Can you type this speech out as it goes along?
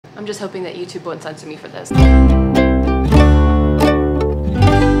I'm just hoping that YouTube won't censor me for this.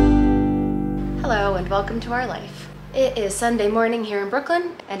 Hello and welcome to our life. It is Sunday morning here in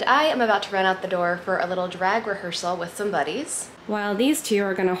Brooklyn, and I am about to run out the door for a little drag rehearsal with some buddies, while these two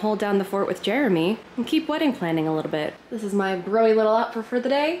are gonna hold down the fort with Jeremy and keep wedding planning a little bit. This is my broy little outfit for the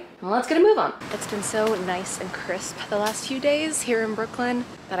day. Well, let's get a move on. It's been so nice and crisp the last few days here in Brooklyn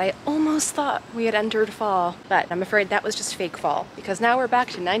that I almost thought we had entered fall, but I'm afraid that was just fake fall because now we're back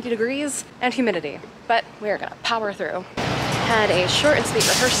to 90 degrees and humidity, but we're gonna power through. Had a short and sweet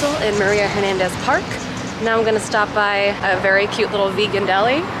rehearsal in Maria Hernandez Park. Now I'm gonna stop by a very cute little vegan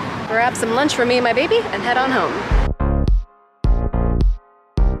deli, grab some lunch for me and my baby, and head on home.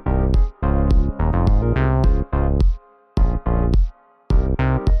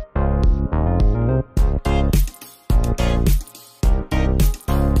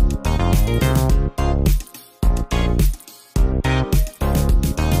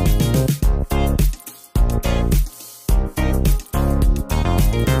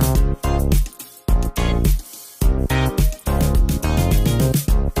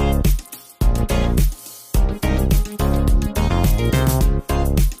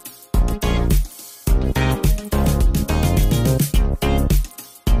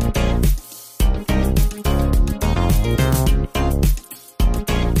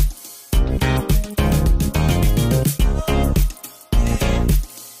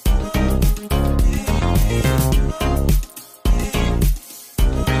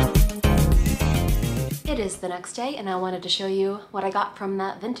 It is the next day, and I wanted to show you what I got from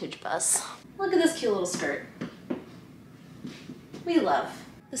that vintage bus. Look at this cute little skirt. We love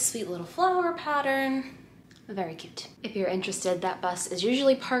this sweet little flower pattern. Very cute. If you're interested, that bus is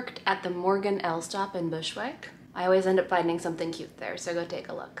usually parked at the Morgan L stop in Bushwick. I always end up finding something cute there, so go take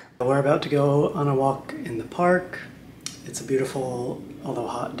a look. We're about to go on a walk in the park. It's a beautiful, although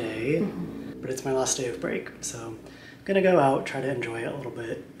hot day, but it's my last day of break, so I'm gonna go out, try to enjoy it a little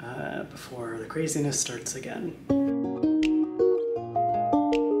bit before the craziness starts again.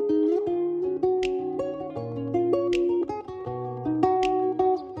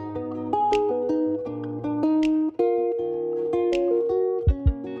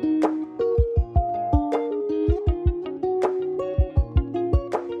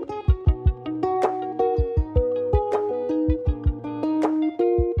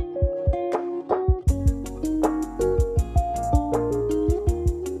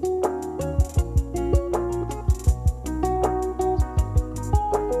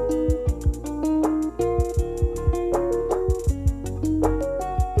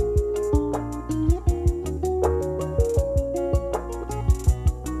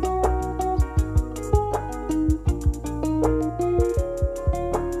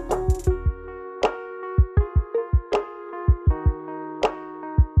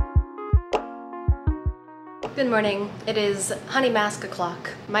 Good morning. It is honey mask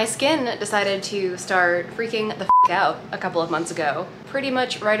o'clock. My skin decided to start freaking the f out a couple of months ago, pretty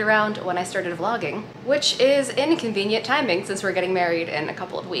much right around when I started vlogging, which is inconvenient timing since we're getting married in a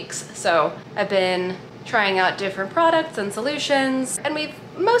couple of weeks. So I've been trying out different products and solutions, and we've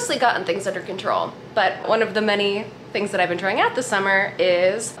mostly gotten things under control. But one of the many things that I've been trying out this summer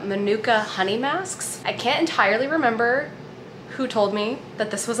is Manuka honey masks. I can't entirely remember who told me that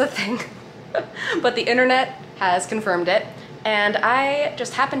this was a thing, but the internet has confirmed it, and I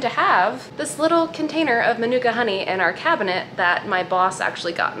just happen to have this little container of Manuka honey in our cabinet that my boss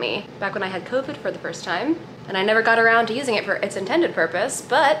actually got me back when I had COVID for the first time, and I never got around to using it for its intended purpose,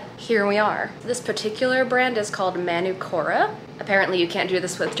 but here we are. This particular brand is called Manukora. Apparently you can't do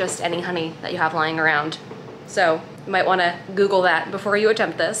this with just any honey that you have lying around, so you might want to Google that before you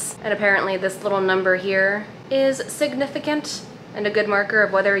attempt this. And apparently this little number here is significant and a good marker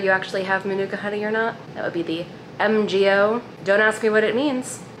of whether you actually have Manuka honey or not. That would be the MGO. Don't ask me what it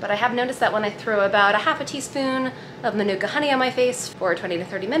means, but I have noticed that when I throw about a half a teaspoon of Manuka honey on my face for 20 to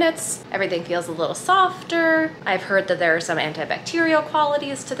 30 minutes, everything feels a little softer. I've heard that there are some antibacterial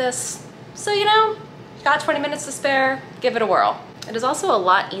qualities to this. So, you know, got 20 minutes to spare, give it a whirl. It is also a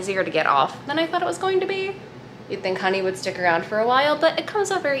lot easier to get off than I thought it was going to be. You'd think honey would stick around for a while, but it comes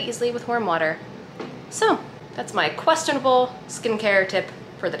off very easily with warm water. So, that's my questionable skincare tip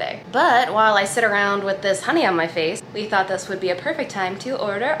for the day. But while I sit around with this honey on my face, we thought this would be a perfect time to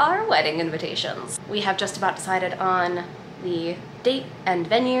order our wedding invitations. We have just about decided on the date and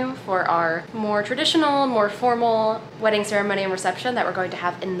venue for our more traditional, more formal wedding ceremony and reception that we're going to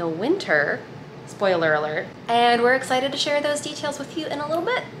have in the winter. Spoiler alert. And we're excited to share those details with you in a little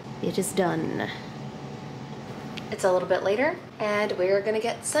bit. It is done. It's a little bit later, and we're gonna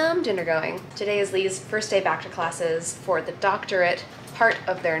get some dinner going. Today is Lee's first day back to classes for the doctorate part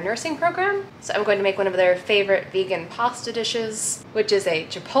of their nursing program. So I'm going to make one of their favorite vegan pasta dishes, which is a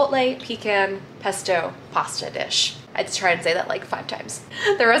chipotle pecan pesto pasta dish. I just tried to say that like 5 times.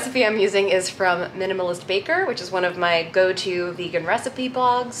 The recipe I'm using is from Minimalist Baker, which is one of my go-to vegan recipe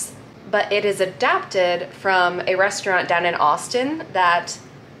blogs, but it is adapted from a restaurant down in Austin that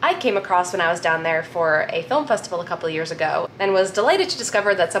I came across when I was down there for a film festival a couple of years ago and was delighted to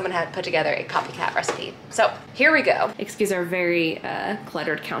discover that someone had put together a copycat recipe. So here we go. Excuse our very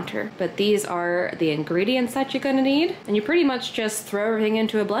cluttered counter, but these are the ingredients that you're gonna need. And you pretty much just throw everything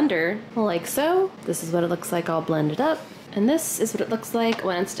into a blender like so. This is what it looks like all blended up. And this is what it looks like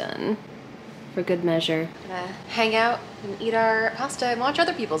when it's done. For good measure. Gonna hang out and eat our pasta and watch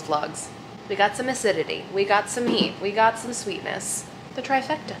other people's vlogs. We got some acidity, we got some heat, we got some sweetness. The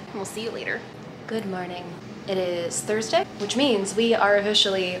trifecta. We'll see you later. Good morning. It is Thursday, which means we are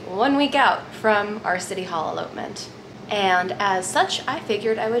officially 1 week out from our City Hall elopement. And as such, I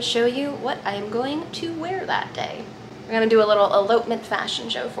figured I would show you what I am going to wear that day. We're gonna do a little elopement fashion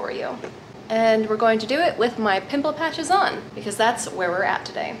show for you. And we're going to do it with my pimple patches on, because that's where we're at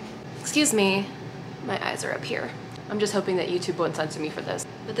today. Excuse me, my eyes are up here. I'm just hoping that YouTube won't censor me for this.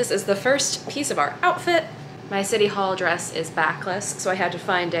 But this is the first piece of our outfit. My City Hall dress is backless, so I had to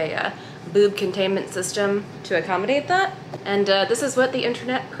find a boob containment system to accommodate that. And this is what the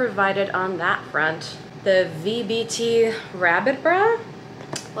internet provided on that front. The VBT rabbit bra.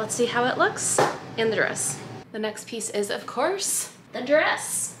 Let's see how it looks in the dress. The next piece is, of course, the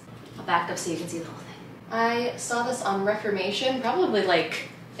dress. I'll back up so you can see the whole thing. I saw this on Reformation probably like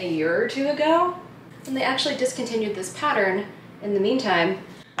a year or 2 ago, and they actually discontinued this pattern in the meantime.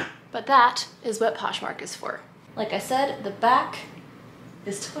 But that is what Poshmark is for. Like I said, the back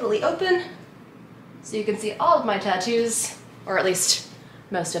is totally open, so you can see all of my tattoos, or at least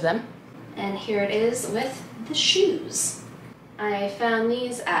most of them. And here it is with the shoes. I found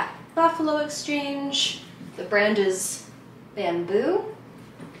these at Buffalo Exchange. The brand is Bamboo.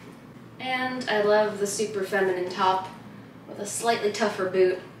 And I love the super feminine top with a slightly tougher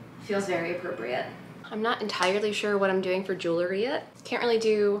boot. Feels very appropriate. I'm not entirely sure what I'm doing for jewelry yet. Can't really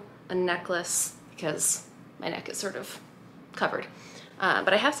do a necklace because my neck is sort of covered.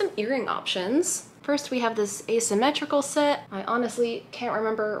 But I have some earring options. First, we have this asymmetrical set. I honestly can't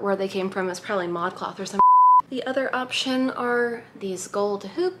remember where they came from. It's probably ModCloth or something. The other option are these gold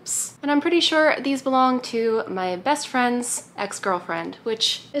hoops. And I'm pretty sure these belong to my best friend's ex-girlfriend,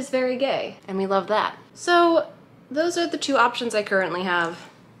 which is very gay, and we love that. So those are the 2 options I currently have,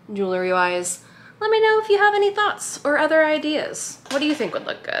 jewelry-wise. Let me know if you have any thoughts or other ideas. What do you think would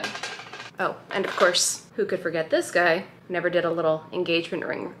look good? Oh, and of course, who could forget this guy? Never did a little engagement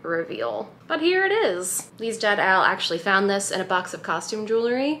ring reveal. But here it is. Lee's dad Al actually found this in a box of costume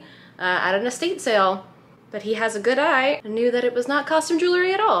jewelry at an estate sale. But he has a good eye and knew that it was not costume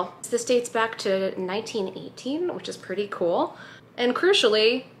jewelry at all. This dates back to 1918, which is pretty cool. And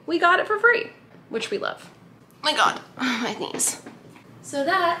crucially, we got it for free, which we love. My God, my knees. So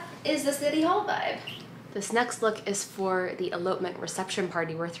that is the City Hall vibe. This next look is for the elopement reception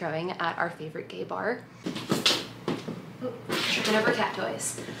party we're throwing at our favorite gay bar. Oh, tripping over cat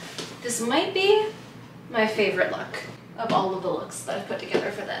toys. This might be my favorite look of all of the looks that I've put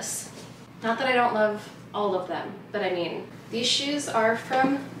together for this. Not that I don't love all of them, but I mean, these shoes are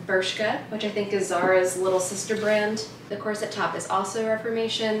from Bushwick, which I think is Zara's little sister brand. The corset top is also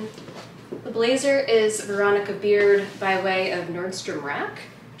Reformation. The blazer is Veronica Beard by way of Nordstrom Rack,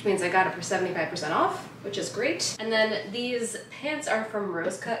 which means I got it for 75% off, which is great. And then these pants are from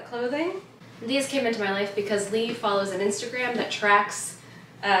Rose Cut Clothing. These came into my life because Lee follows an Instagram that tracks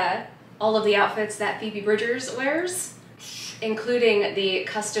all of the outfits that Phoebe Bridgers wears, including the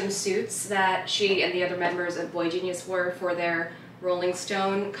custom suits that she and the other members of Boy Genius wore for their Rolling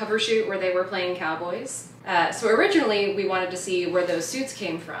Stone cover shoot where they were playing cowboys. So originally we wanted to see where those suits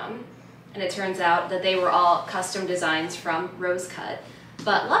came from, and it turns out that they were all custom designs from Rose Cut.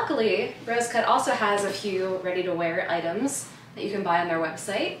 But luckily, Rose Cut also has a few ready-to-wear items that you can buy on their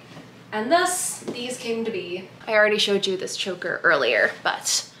website, and thus these came to be. I already showed you this choker earlier,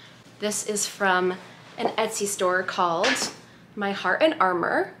 but this is from an Etsy store called My Heart and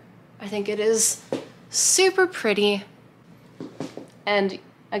Armor. I think it is super pretty. And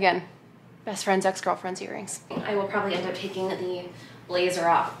again, best friend's ex-girlfriend's earrings. I will probably end up taking the blazer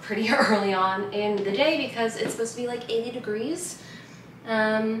off pretty early on in the day because it's supposed to be like 80 degrees.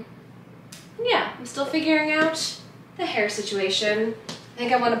 Yeah, I'm still figuring out the hair situation. I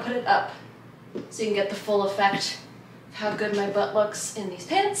think I want to put it up so you can get the full effect of how good my butt looks in these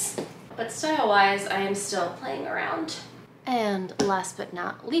pants. But style-wise, I am still playing around. And last but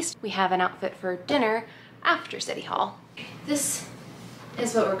not least, we have an outfit for dinner after City Hall. This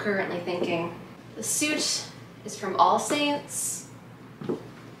is what we're currently thinking. The suit is from All Saints,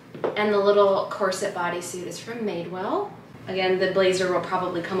 and the little corset bodysuit is from Madewell. Again, the blazer will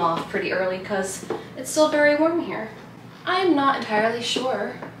probably come off pretty early because it's still very warm here. I'm not entirely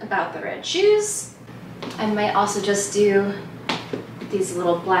sure about the red shoes. I might also just do these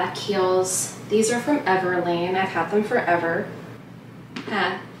little black heels. These are from Everlane. I've had them forever.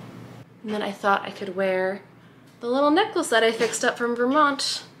 And then I thought I could wear the little necklace that I fixed up from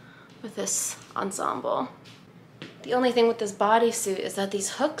Vermont with this ensemble. The only thing with this bodysuit is that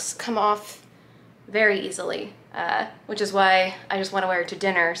these hooks come off very easily, which is why I just want to wear it to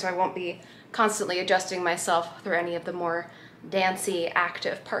dinner, so I won't be constantly adjusting myself through any of the more dancey,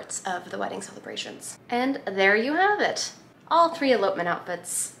 active parts of the wedding celebrations. And there you have it. All 3 elopement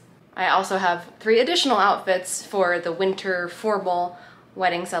outfits. I also have 3 additional outfits for the winter formal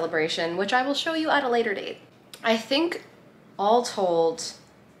wedding celebration, which I will show you at a later date. I think all told,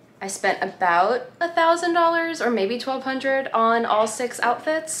 I spent about $1,000 or maybe $1,200 on all 6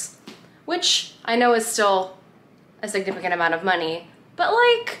 outfits, which I know is still a significant amount of money, but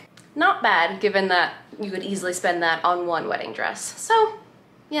like, not bad given that you could easily spend that on one wedding dress. So,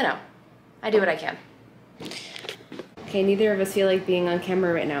 you know, I do what I can. Okay, neither of us feel like being on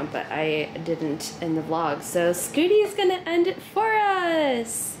camera right now, but I didn't in the vlog, so Scooty is gonna end it for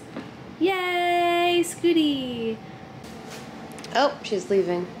us! Yay, Scooty! Oh, she's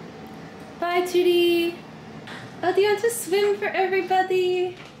leaving. Bye, Tootie! Oh, do you want to swim for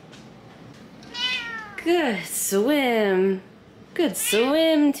everybody? Good swim! Good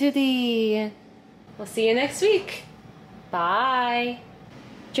swim, Tootie! We'll see you next week. Bye!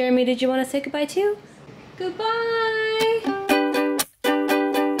 Jeremy, did you want to say goodbye too? Goodbye!